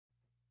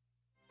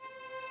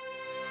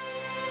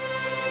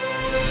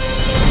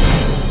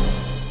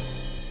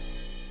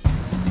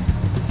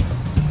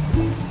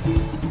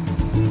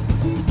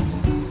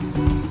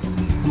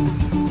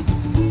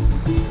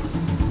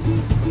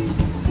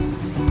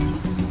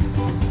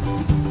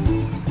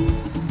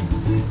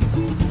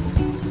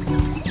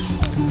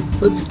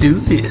Let's do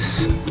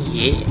this.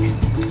 Yeah.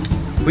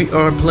 We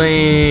are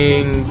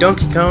playing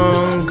Donkey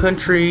Kong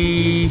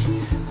Country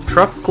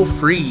Tropical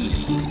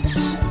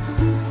Freeze.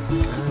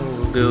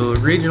 We'll go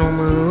original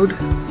mode.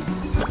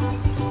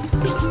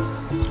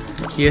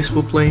 Yes,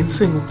 we're playing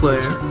single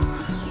player.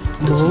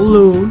 I'm all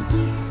alone.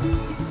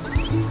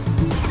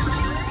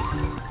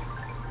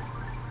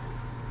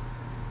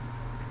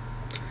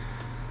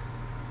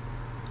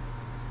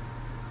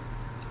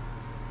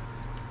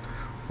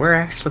 We're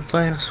actually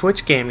playing a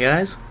Switch game,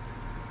 guys.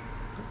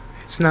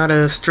 It's not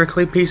a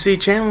strictly PC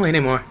channel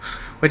anymore,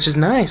 which is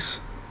nice.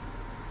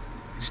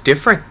 It's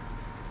different.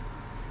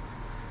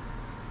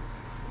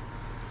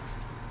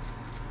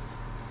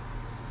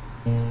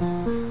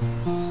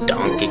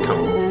 Donkey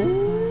Kong.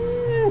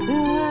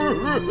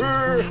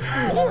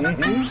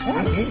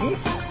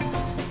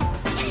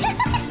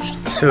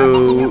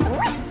 So,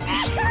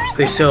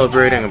 they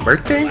celebrating a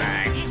birthday?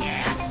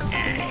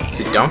 Is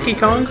it Donkey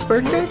Kong's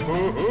birthday?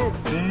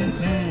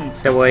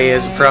 Is that why he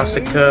has a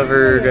frosted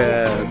covered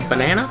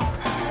banana?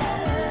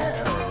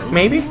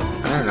 Maybe? I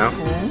don't know.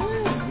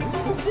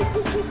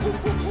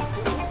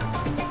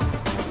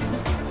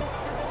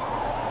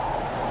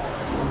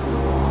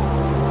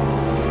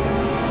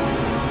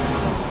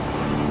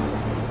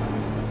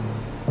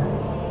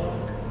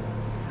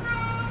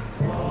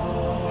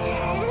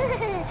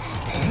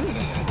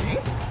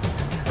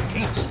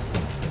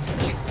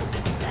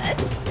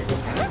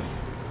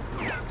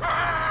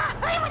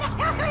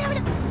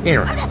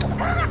 Interesting.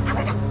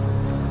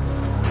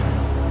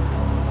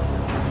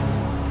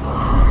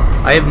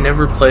 I have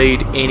never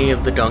played any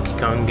of the Donkey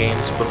Kong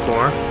games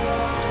before.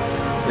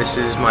 This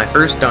is my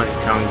first Donkey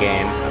Kong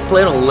game. I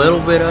played a little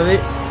bit of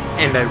it,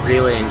 and I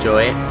really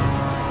enjoy it.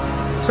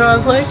 So I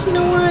was like, you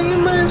know what, you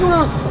might as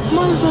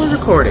well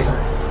record it,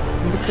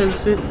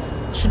 because it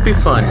should be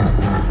fun.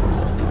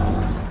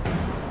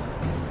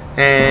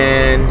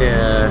 And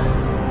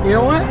you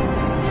know what?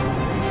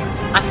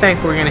 I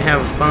think we're gonna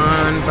have a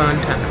fun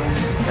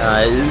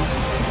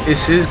time.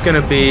 This is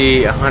gonna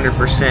be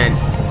 100%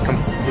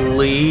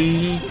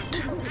 complete.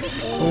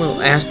 A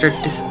little asterisk.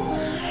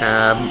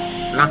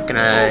 Not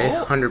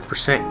gonna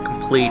 100%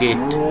 complete it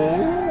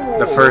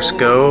the first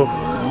go.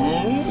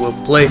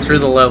 We'll play through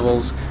the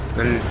levels,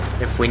 and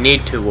if we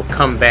need to, we'll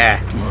come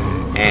back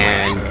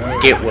and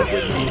get what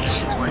we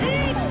missed.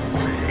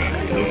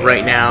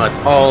 Right now, it's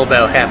all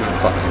about having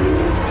fun.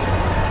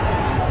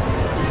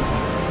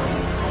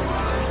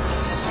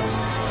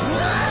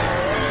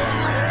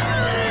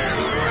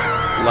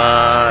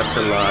 Lots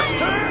and lots of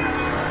fun.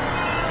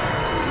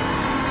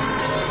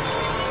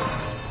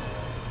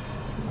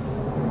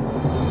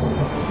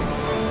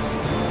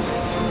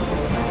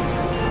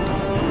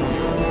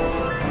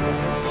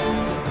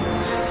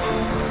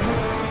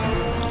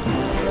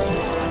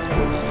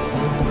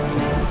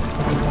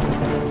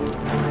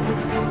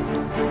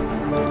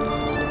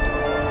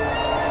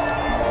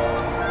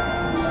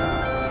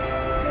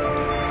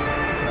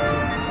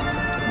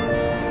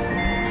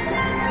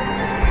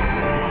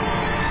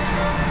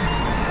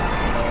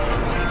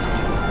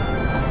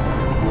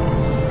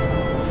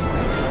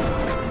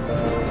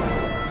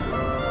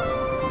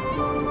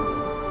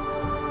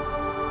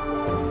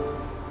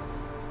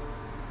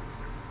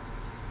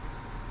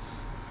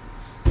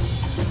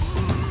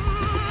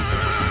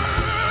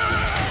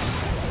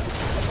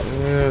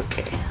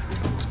 Okay,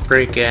 let's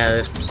break out of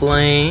this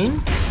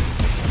plane.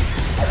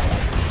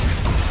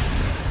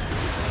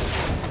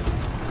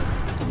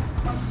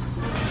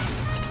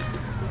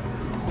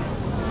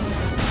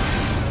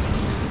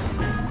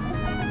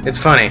 It's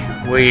funny,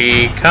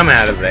 we come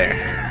out of there,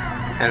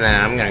 and then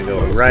I'm gonna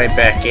go right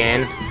back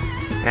in,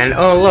 and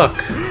oh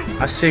look,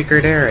 a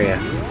secret area.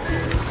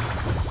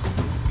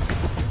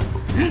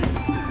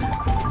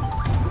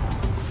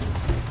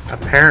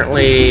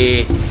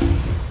 Apparently,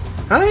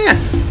 oh yeah,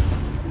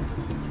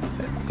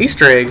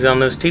 Easter eggs on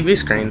those TV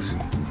screens.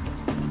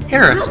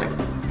 Interesting.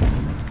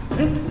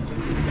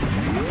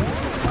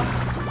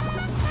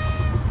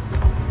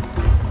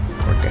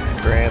 We're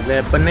gonna grab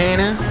that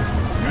banana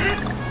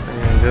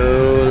and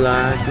go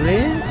like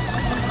this.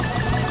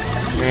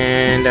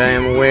 And I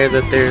am aware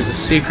that there's a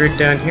secret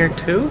down here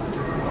too.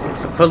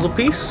 It's a puzzle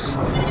piece.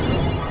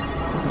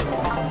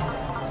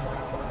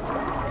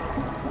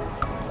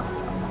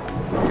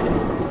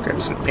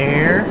 Grab some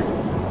air.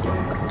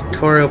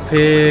 Tutorial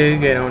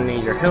pig, I don't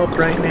need your help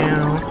right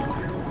now.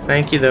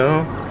 Thank you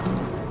though.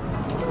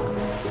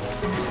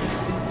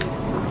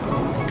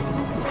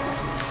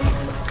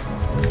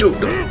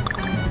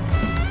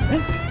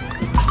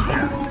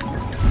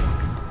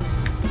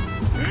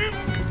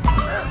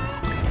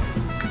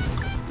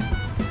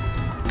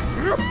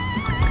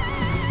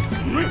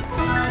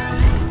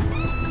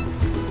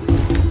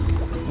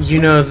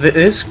 You know,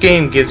 this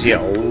game gives you a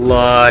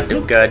lot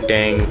of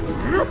goddamn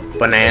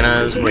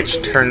bananas,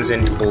 which turns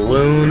into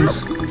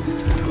balloons,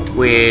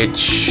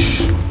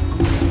 which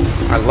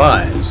are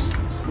lives.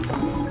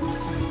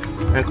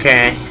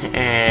 Okay,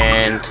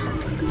 and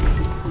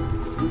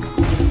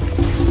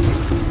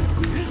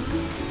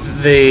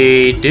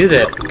They do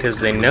that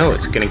because they know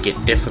it's going to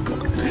get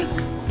difficult.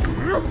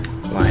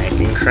 like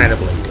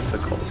incredibly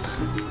difficult.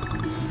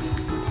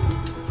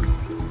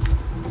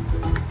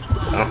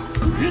 Oh.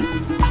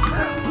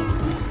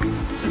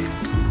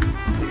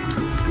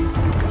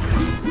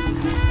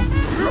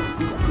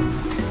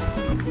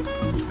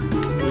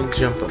 We'll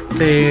jump up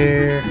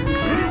there.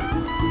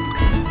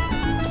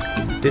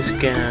 Get this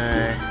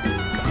guy.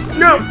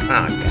 No! Oh,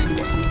 god dang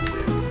it.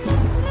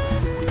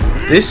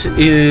 This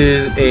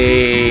is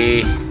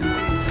a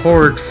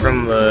port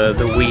from the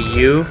Wii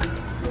U.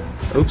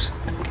 Oops.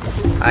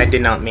 I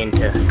did not mean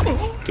to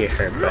get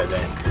hurt by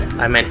that.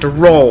 I meant to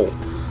roll.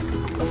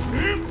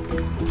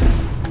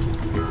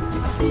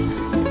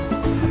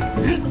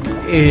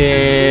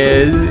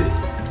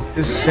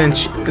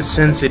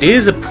 Since it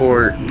is a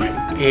port,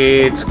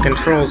 its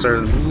controls are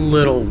a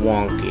little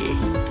wonky.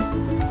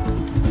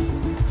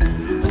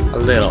 A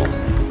little.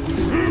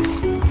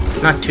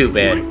 Not too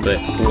bad, but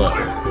a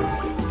little.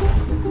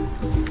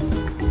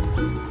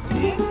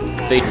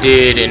 They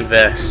did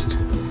invest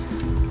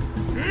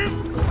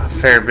a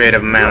fair bit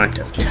amount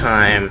of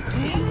time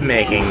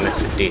making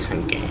this a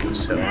decent game,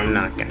 so I'm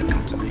not gonna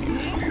complain.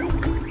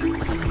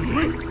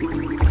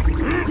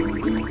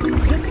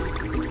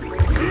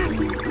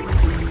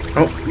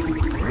 Oh,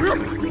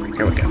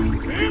 here we go.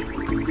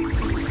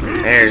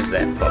 There's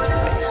that puzzle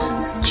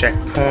piece.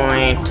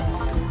 Checkpoint.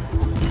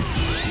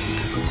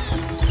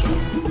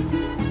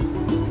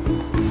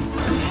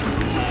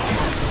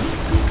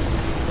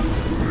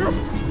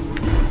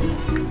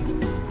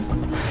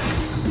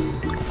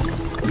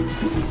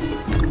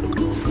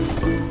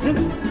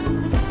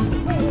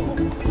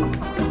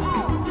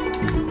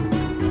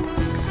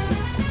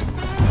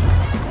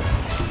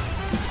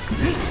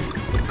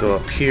 Go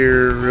up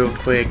here real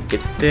quick,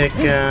 get that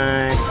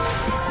guy.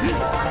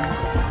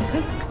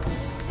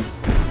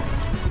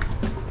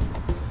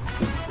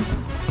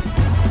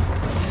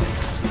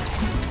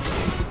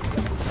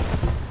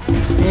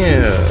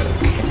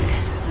 Okay.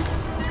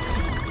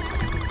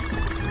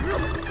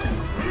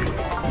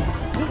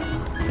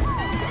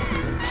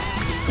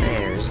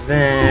 There's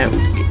that. We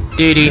get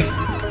Diddy.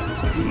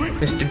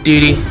 Mr.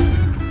 Diddy.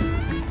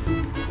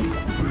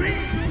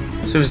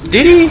 So is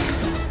Diddy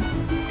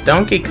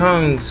Donkey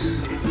Kong's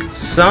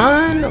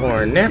son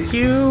or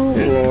nephew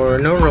or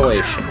no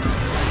relation?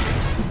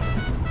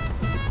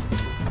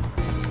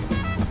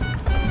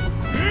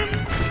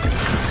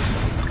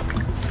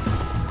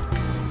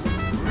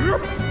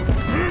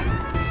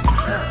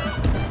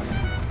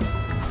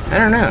 I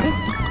don't know.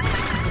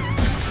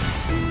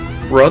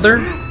 Brother?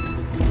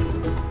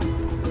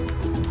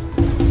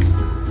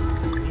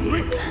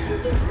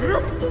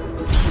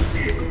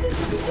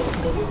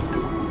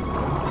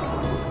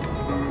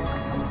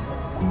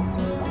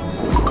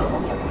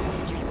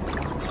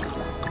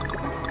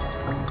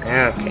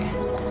 Okay.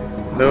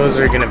 Those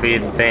are gonna be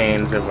the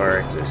banes of our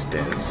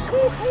existence.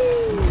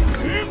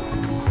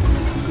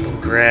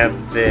 Grab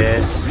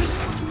this.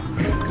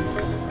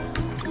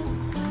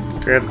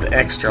 Grab the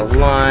extra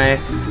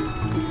life.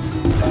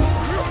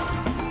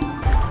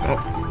 Oh,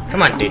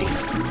 come on, Diddy.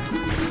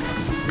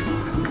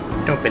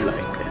 Don't be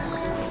like this.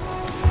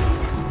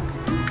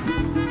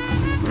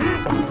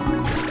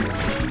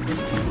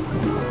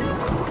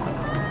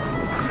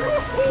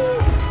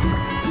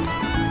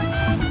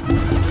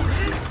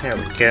 There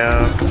we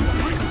go.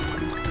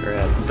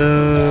 Grab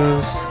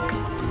those.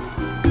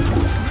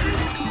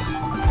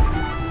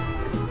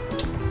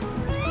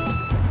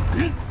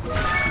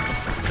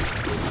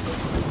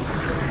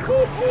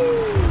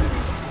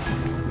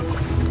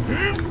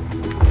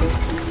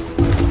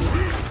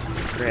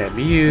 Grab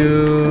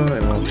you,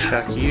 and we'll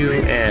chuck you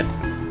at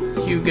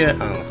Hugo.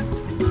 Oh.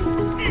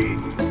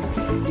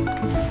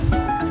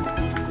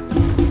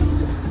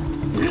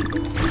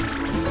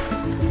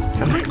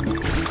 Come on.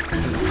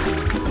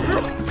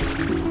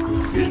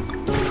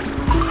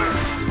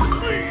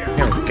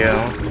 There we go.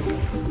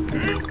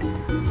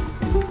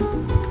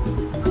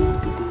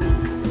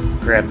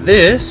 Grab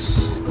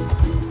this.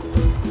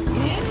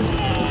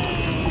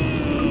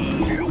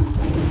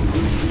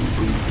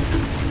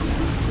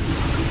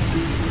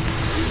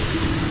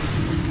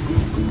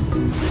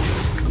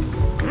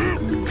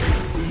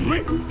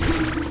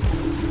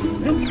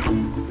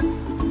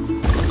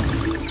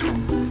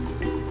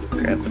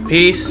 Grab the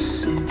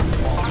piece.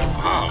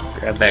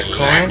 Grab that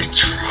coin.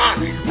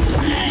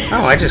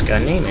 Oh, I just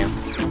got an email.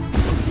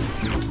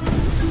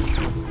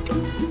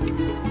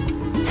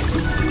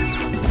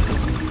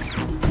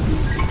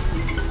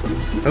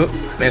 Oh,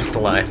 missed the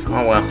life.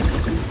 Oh well.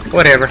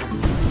 Whatever.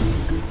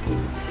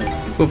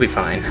 We'll be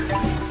fine.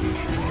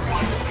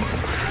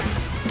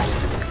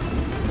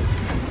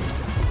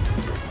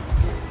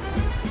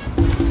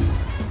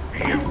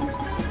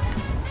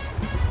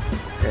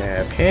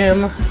 Grab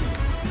him.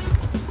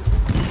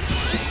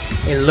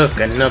 Hey look,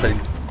 another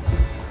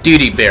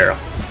duty barrel.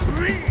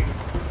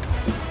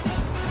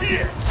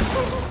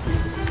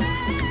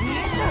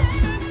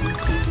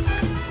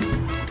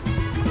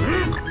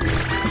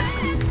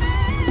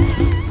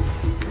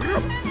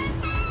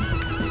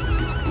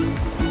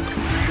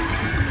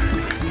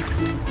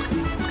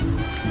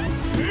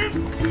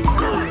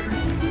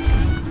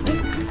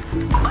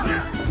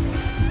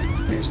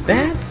 There's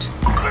that.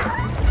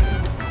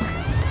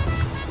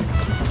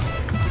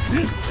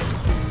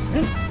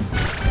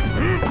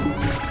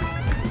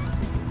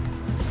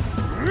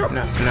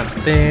 Nothing up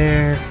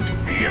there.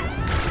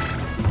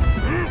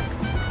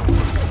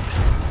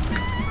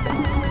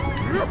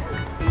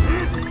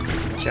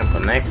 Jump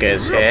on that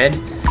guy's head.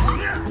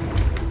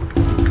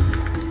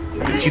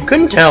 If you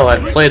couldn't tell,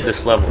 I've played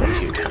this level a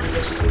few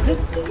times.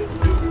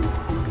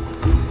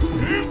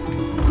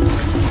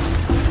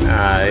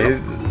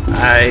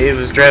 It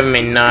was driving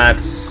me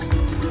nuts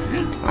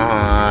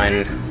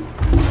on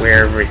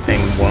where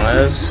everything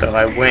was, so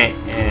I went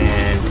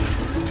and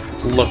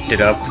looked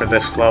it up for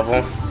this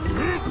level.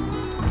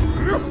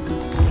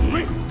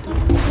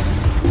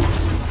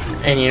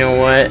 And you know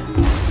what?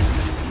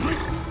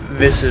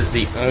 This is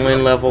the only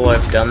level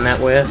I've done that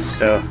with,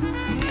 so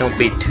don't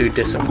be too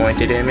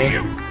disappointed in me.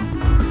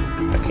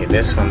 Okay,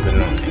 this one's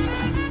annoying.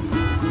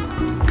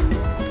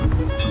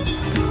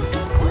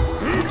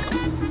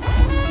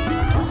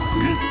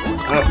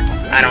 Oh,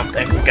 I don't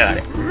think we got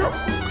it.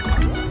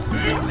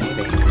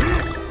 Maybe.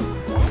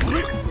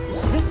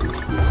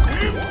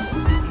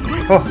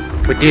 Oh,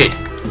 we did.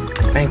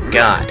 Thank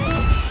God.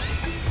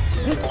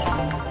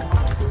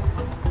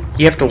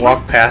 You have to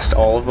walk past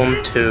all of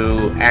them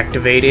to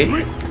activate it,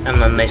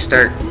 and then they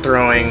start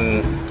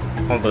throwing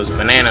all those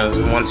bananas,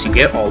 and once you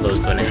get all those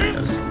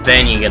bananas,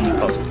 then you get the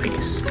puzzle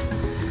piece.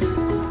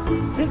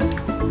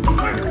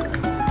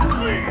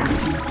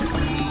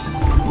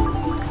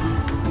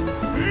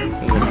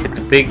 You're gonna hit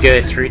the big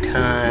guy 3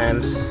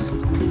 times.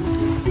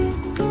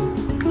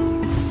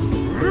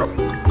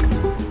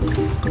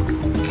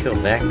 Kill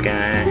that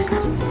guy.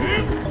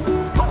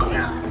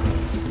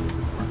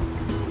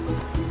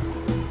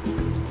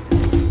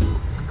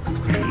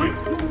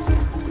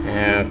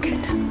 Okay.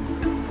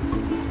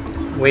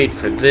 Wait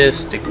for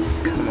this to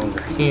come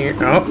over here.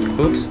 Oh,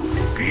 oops.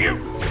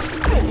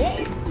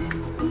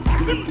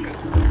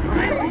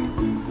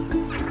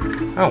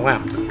 Oh,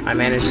 wow. I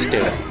managed to do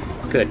it.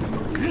 Good.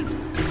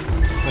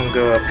 I'll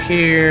go up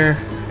here.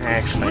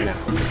 Actually, no.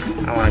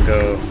 I want to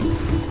go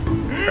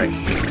right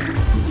here.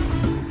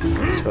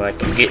 So I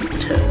can get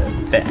to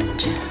that.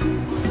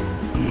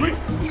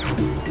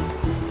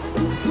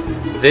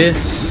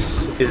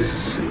 This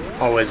is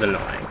always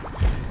annoying.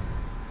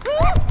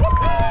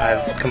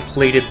 I've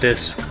completed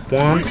this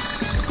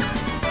once.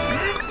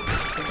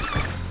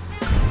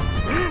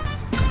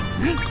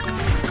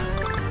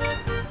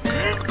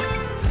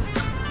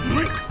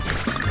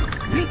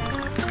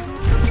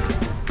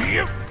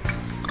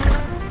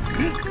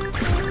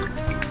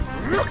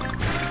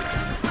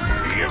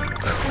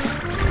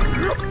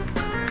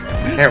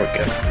 There we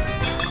go.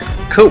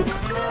 Cool.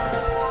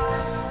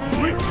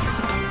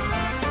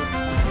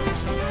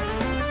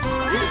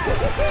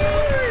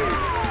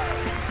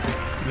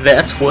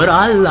 That's what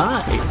I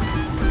like.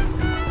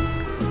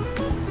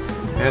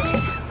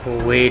 Okay,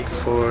 we'll wait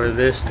for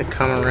this to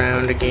come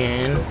around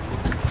again.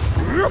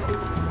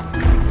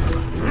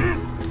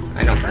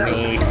 I don't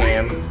need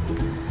him.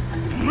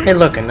 Hey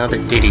look, another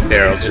Diddy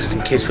barrel just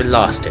in case we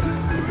lost him.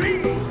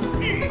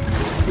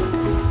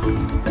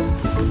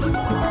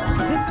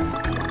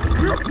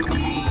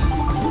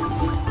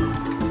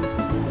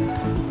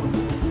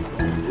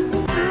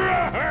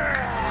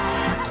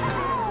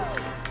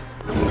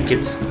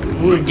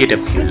 We'll get a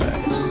few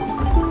lives.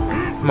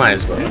 Might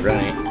as well,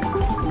 right?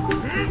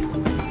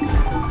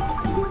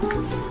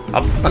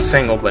 A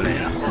single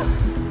banana.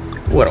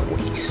 What a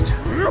waste.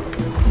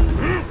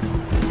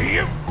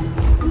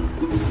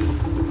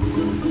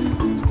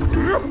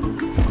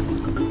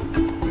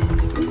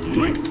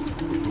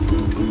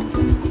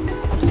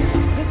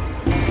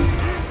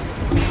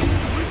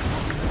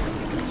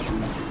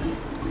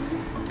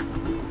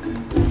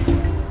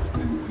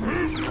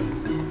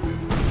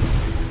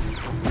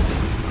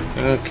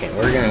 Okay,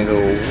 we're gonna go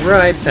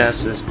right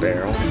past this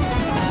barrel.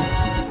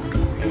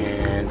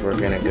 And we're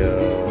gonna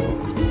go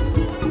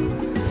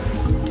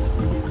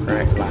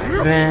right like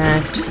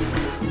that.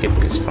 Get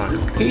this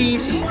final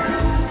piece.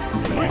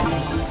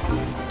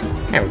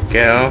 There we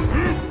go.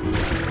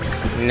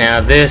 Now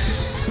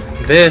this,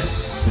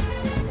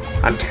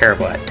 I'm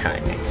terrible at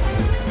timing.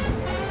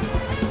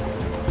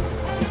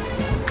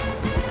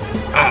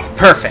 Oh,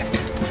 perfect.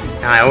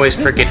 Now I always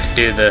forget to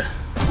do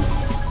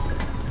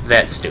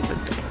that stupid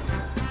thing.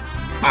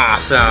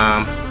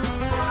 Awesome.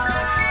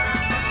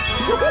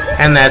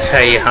 And that's how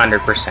you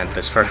 100%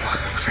 this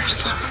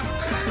first level.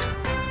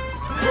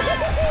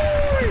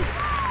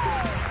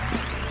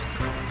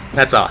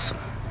 That's awesome.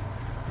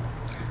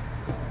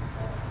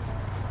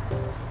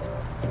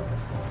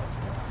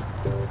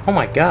 Oh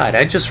my god,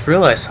 I just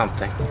realized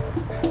something.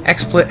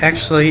 XSplit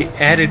actually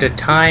added a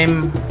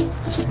time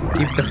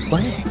you've been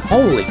playing.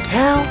 Holy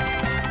cow!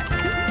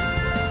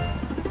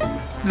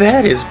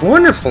 That is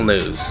wonderful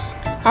news.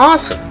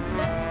 Awesome.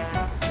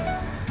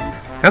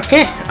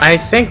 Okay, I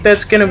think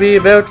that's gonna be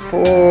about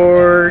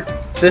for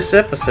this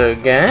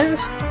episode,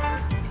 guys.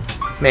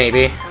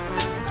 Maybe.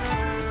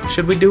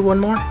 Should we do one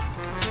more?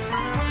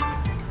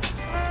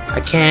 I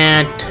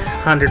can't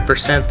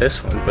 100%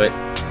 this one, but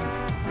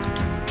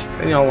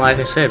You know, like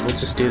I said, we'll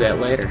just do that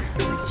later.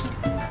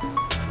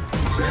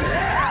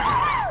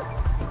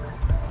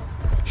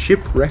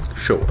 Shipwreck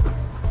Shore.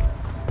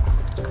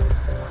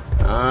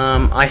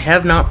 I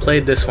have not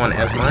played this one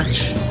as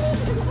much.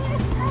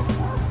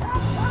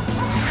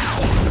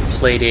 I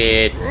played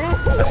it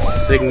a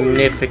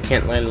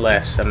significantly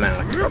less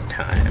amount of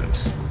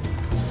times.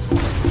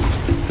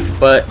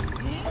 But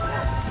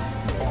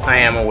I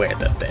am aware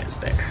that that's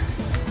there.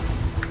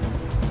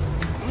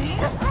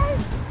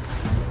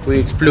 We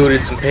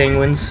exploded some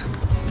penguins.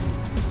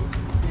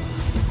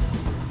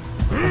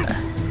 What the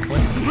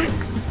heck?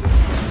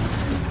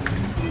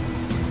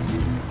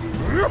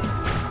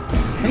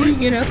 How do you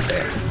get up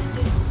there?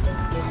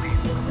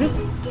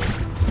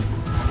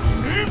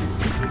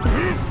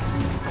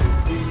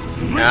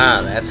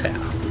 Ah, that's how.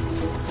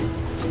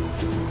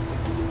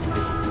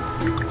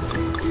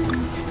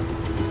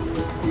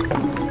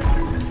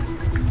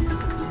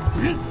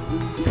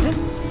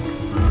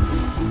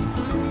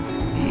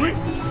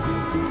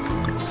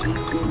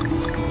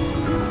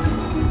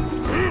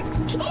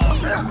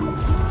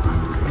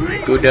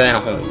 Go down a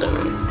hole,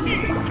 dude.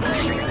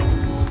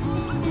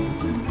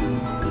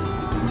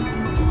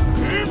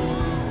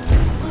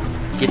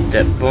 Get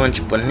that bunch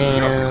of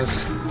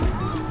bananas.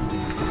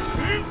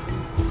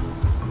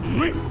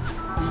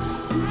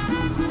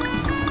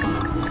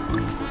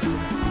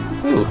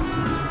 Ooh.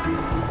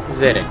 Is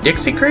that a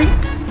Dixie crate?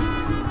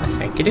 I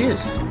think it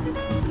is.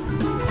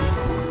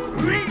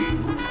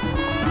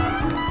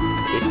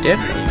 It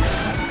definitely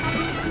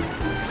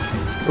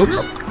is. Oops.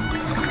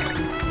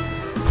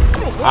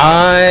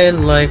 I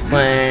like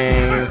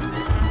playing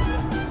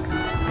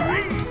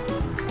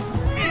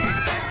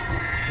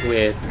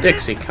with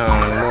Dixie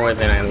Kong more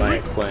than I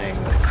like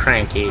playing with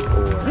Cranky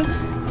or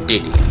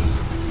Diddy.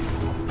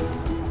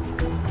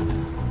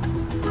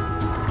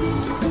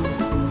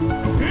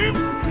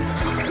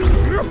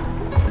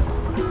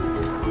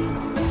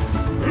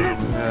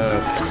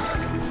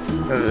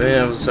 Okay.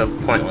 That was a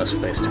pointless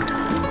waste of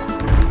time.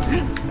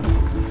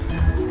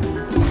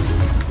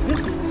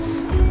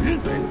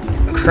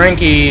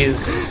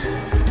 Cranky's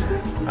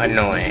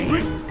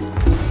annoying.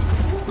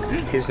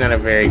 He's not a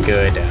very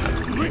good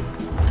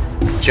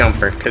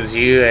jumper, because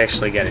you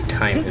actually gotta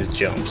time his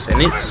jumps, and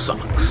it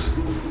sucks.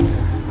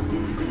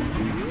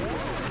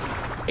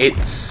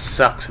 It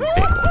sucks a big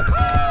one.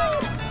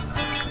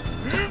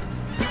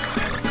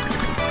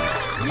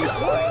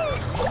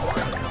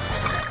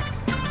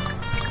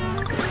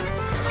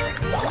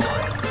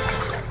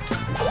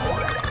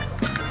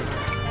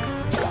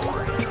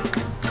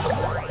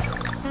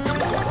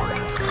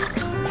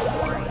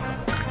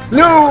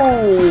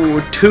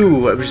 No!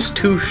 2! I was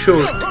too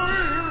short.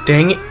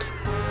 Dang it.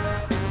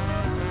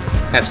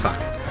 That's fine.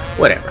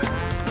 Whatever.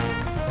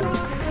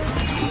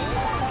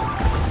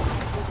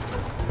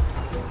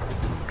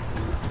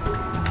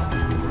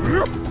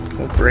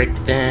 We'll break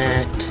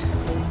that.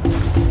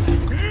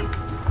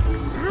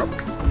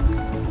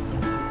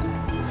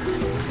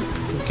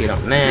 Get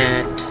on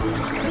that.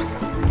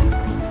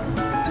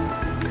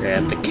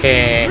 Grab the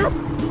K.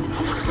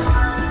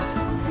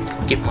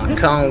 Get my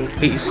cone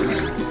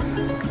pieces.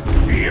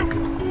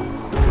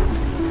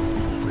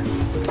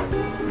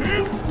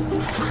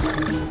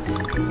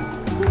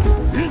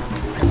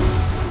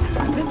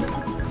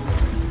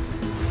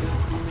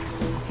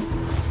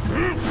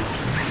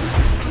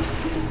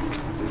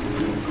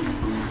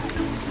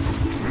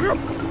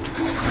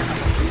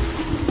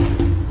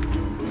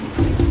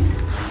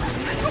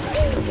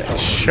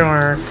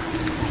 Shark. I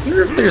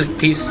wonder if there's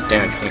pieces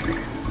down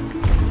here.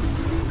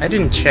 I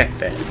didn't check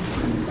that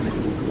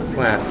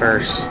when I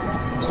first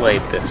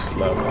played this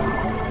level.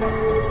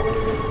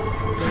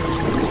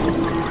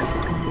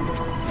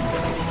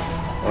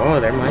 Oh,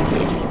 there might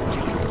be.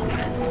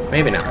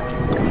 Maybe not.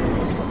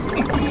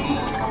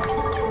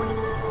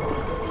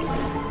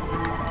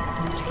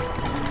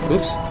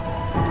 Oops.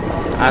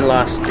 I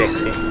lost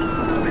Dixie.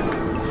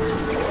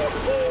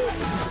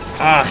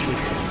 Ah,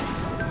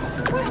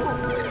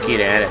 let's get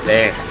out of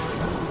there.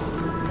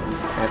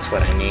 That's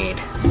what I need.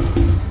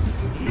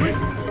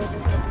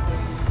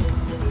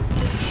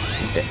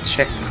 That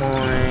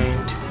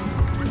checkpoint.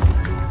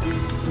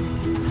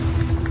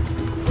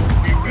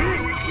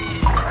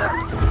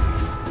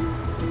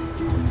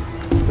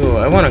 Ooh,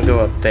 I want to go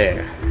up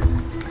there.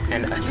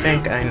 And I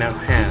think I know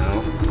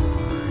how.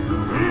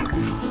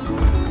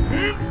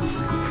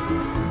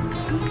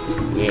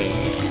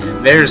 Yeah,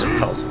 there's a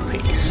puzzle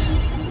piece.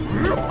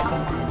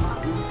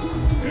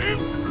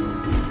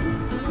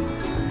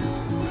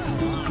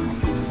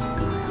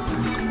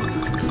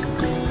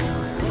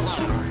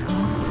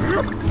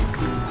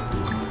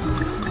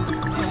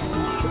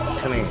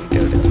 Come here,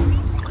 Dodo.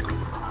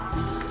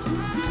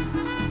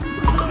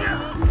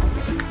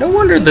 No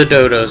wonder the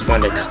dodos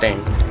went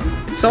extinct.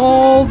 It's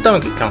all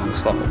Donkey Kong's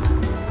fault.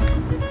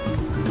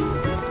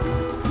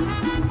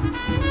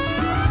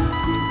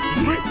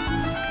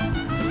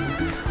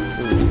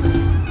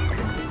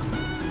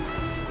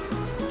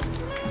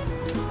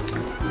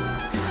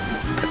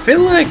 I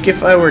feel like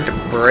if I were to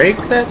break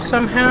that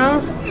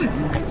somehow,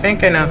 I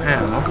think I know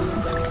how.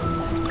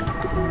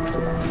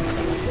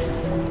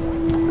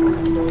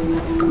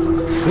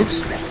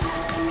 Oops.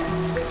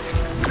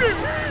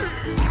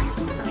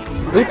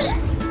 Oops.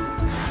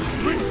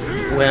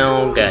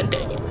 Well, god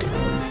dang it.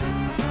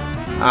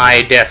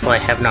 I definitely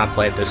have not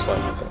played this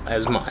level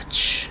as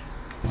much.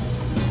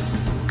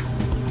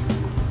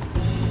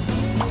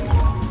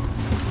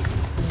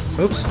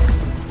 Oops.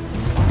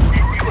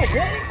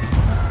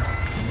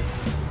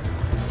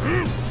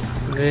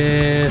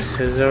 This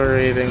has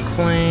already been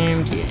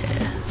claimed, yeah.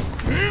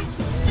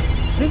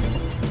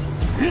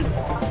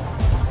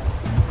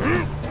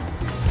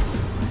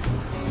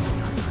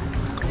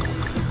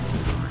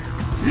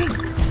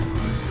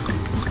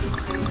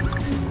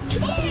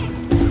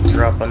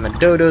 Drop on the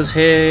dodo's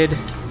head.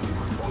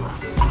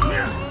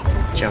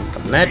 Jump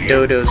on that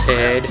dodo's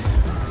head.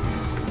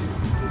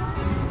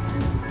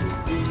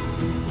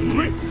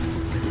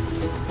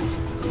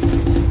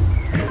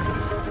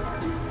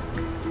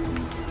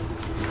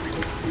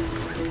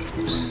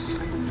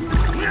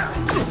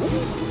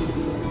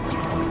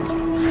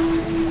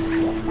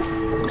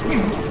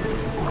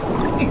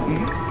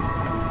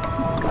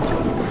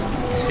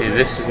 See,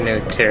 this is new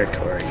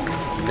territory.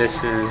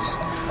 This is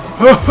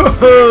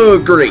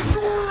great.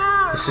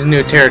 This is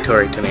new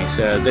territory to me,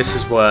 so this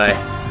is why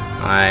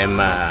I'm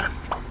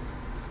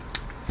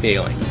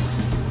feeling.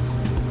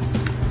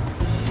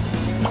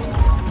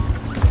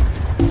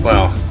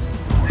 Well,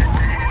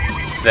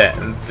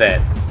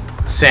 that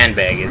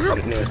sandbag is a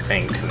new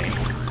thing to me.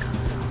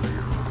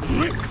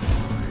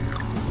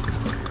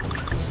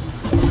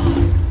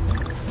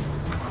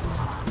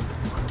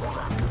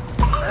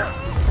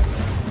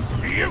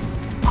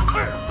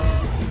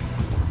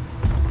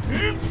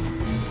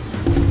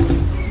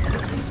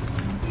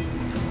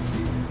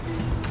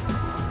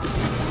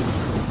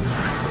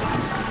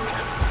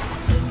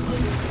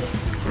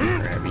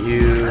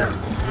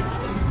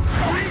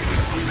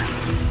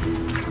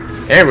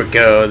 There we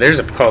go, there's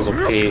a puzzle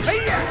piece.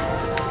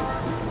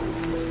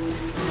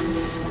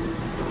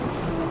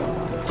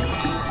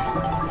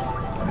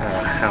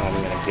 How I'm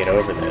gonna get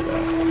over there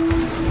though.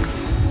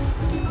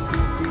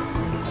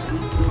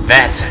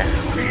 That's how.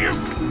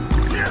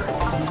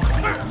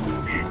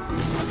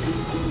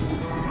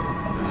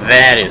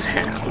 That is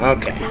how.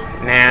 Okay,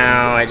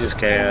 now I just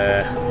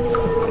gotta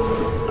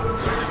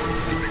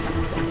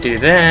do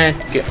that,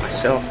 get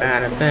myself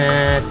out of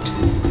that.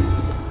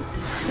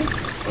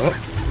 Oh,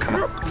 come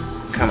on.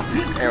 Come on,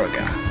 there we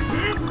go.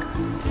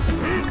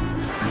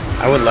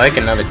 I would like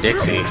another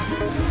Dixie.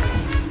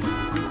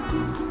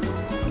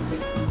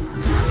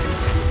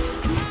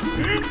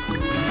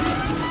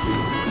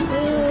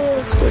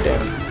 Let's go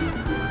down.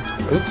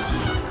 Oops.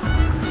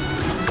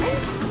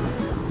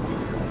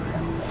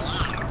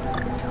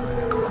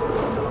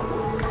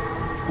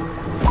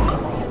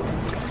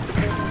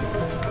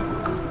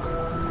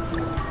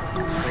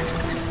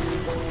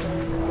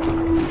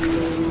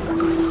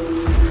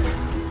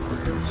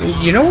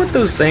 You know what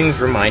those things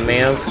remind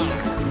me of?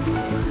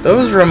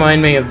 Those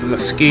remind me of the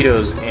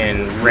mosquitoes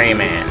in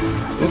Rayman.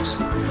 Oops.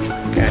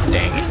 God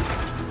dang it.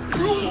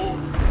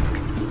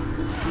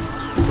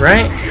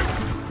 Right?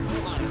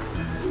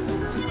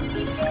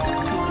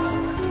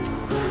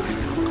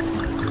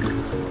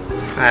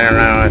 I don't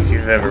know if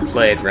you've ever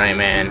played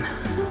Rayman,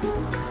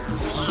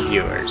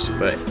 viewers,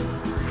 but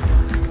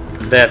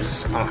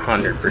that's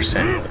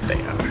 100% what they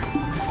are.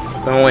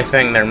 The only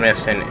thing they're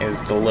missing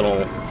is the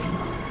little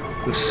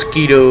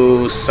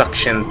mosquito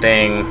suction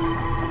thing.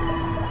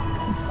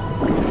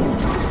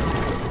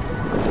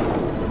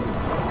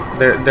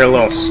 They're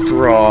little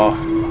straw.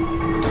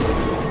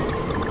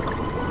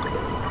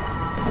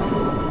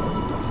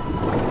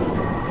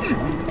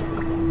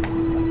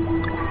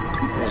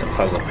 There's a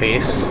puzzle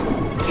piece.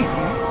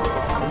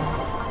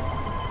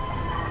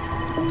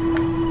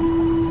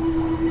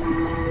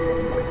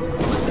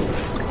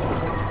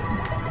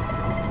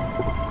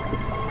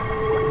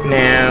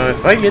 Now,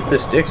 if I get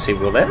this Dixie,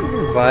 will that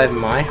revive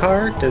my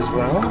heart as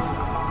well?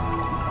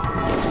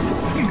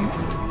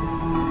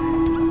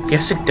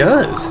 Yes, it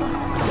does.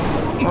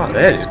 Oh,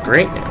 that is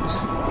great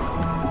news.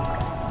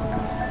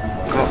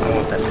 Oh, I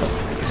want that puzzle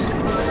piece. I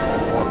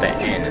want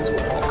that N as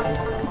well.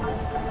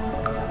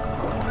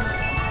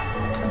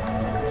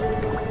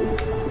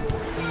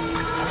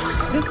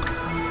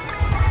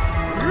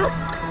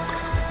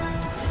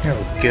 There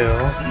we go.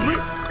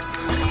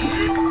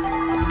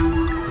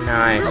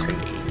 Nice and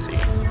easy.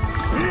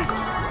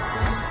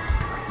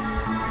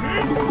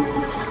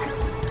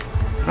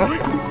 Oh,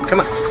 come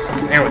on.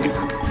 There we go.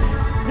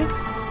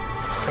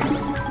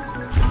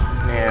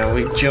 Now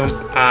we jump.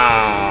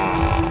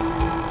 Ah,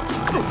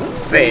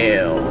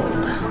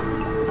 failed.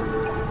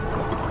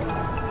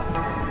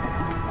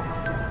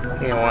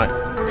 You know what?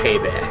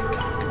 Payback.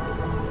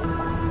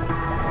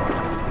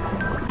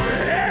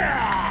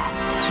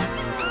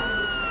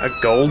 A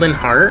golden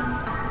heart?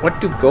 What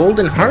do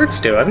golden hearts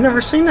do? I've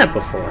never seen that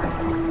before.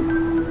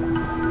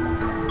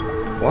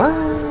 What?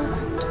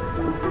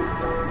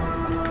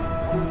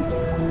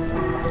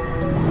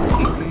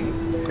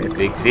 A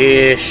big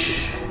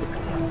fish.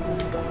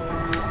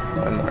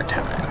 One more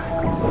time.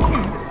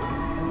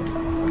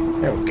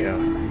 There we go.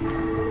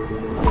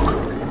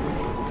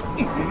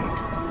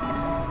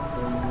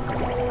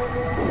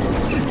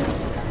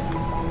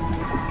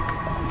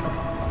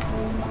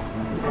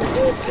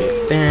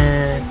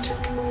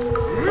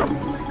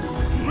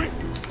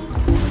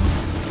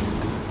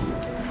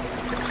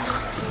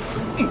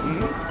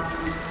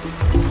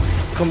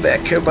 Come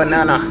back here,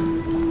 banana.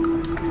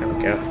 There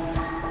we go.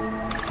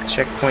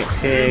 Checkpoint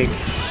pig.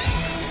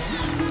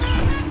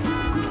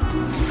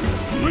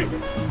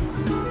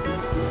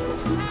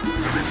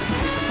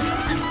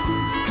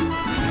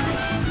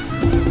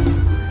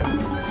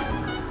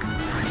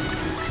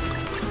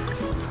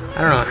 I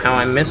don't know how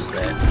I missed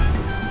that.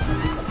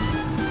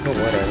 But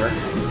whatever.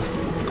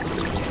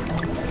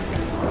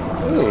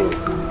 Ooh.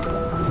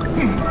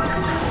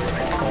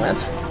 Well,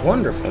 that's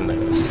wonderful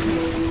news.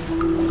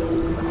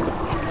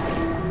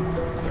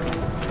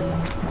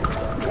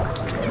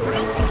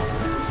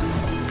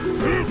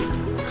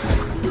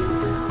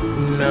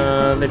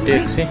 Another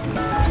Dixie.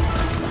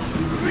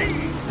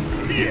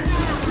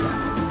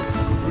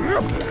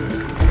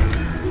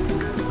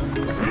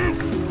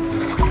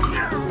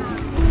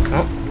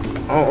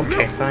 Oh,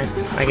 okay, fine.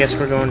 I guess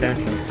we're going down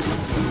here.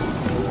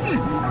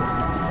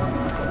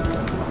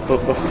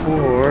 But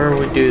before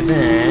we do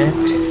that...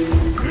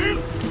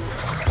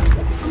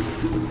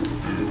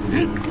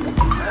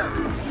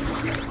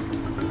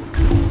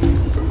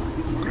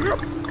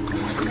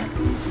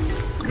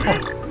 Oh,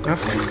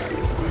 okay.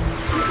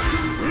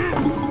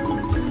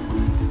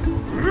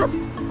 Where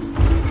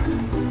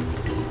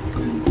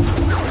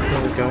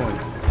are we going?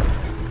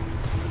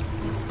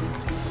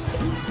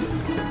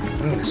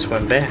 I'm gonna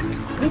swim back.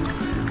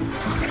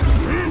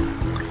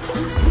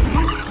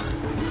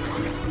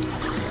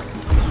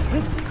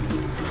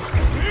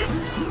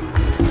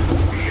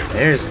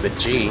 There's the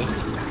G.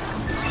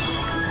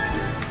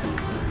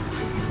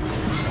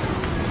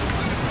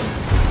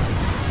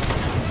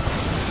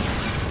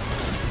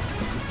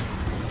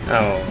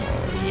 Oh,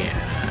 yeah,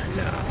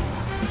 no.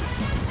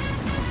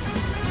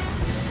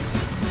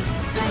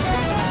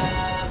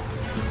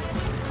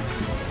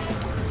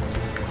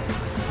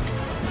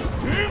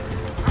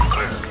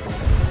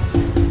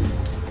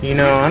 You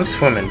know, I'm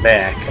swimming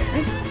back.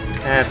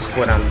 That's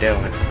what I'm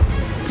doing.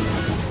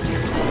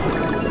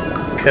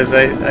 Because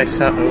I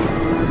saw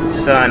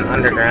an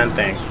underground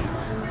thing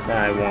that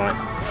I want.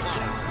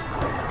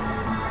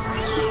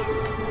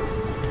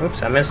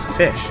 Oops, I missed the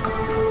fish.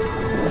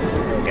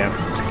 There we go.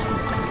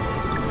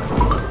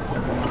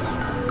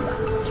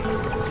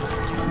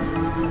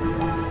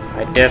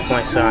 I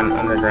definitely saw an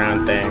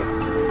underground thing.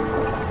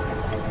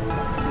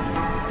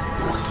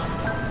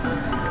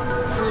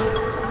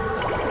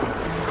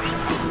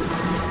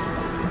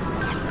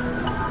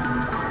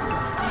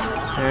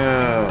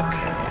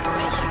 Okay,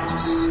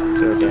 just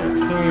go down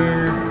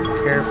here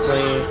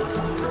carefully.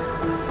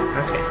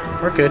 Okay,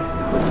 we're good.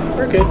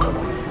 We're good.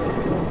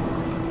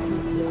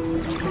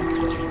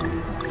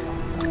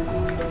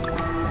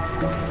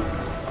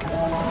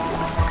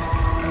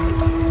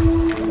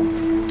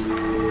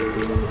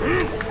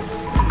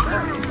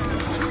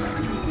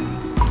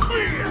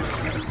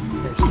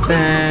 There's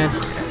that. I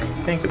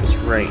think it was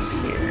right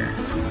here.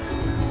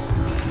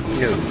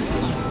 No.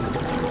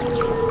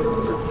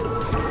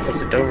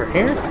 Is it over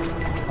here?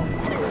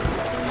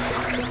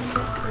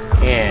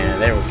 Yeah,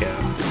 there we go.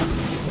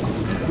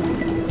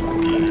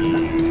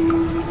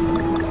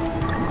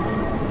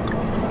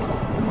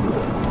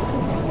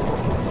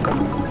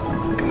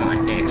 Come on,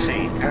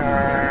 Dixie.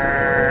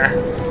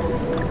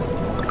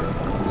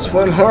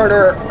 Swim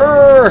harder.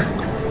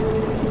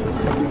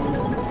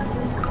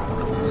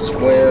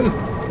 Swim.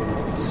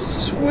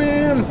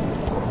 Swim.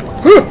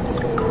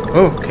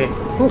 Okay.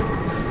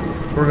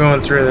 We're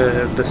going through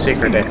the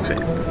secret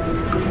exit.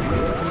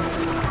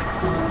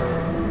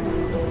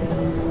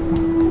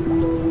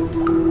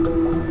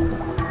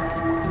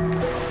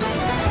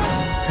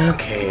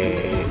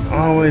 Okay,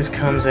 always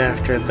comes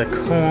after the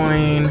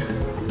coin.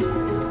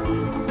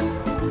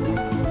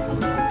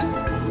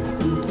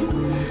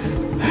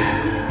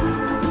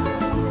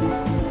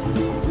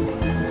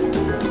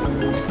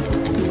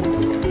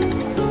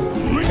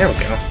 There we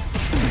go.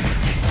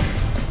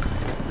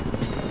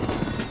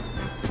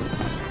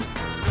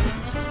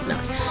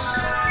 Nice.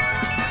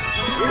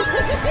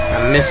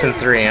 I'm missing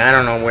 3. I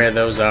don't know where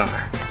those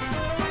are.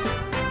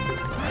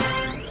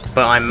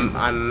 But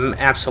I'm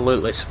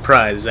absolutely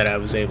surprised that I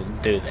was able to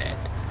do that.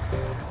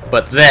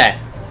 But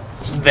that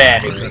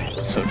is an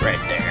episode right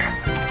there.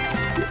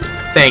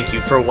 Thank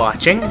you for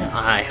watching.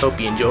 I hope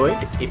you enjoyed.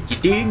 If you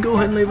did, go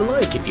ahead and leave a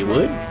like if you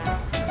would.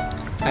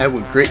 I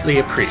would greatly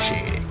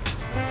appreciate it.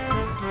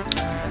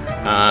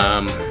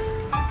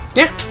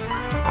 Yeah,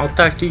 I'll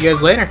talk to you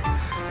guys later.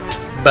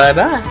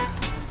 Bye-bye.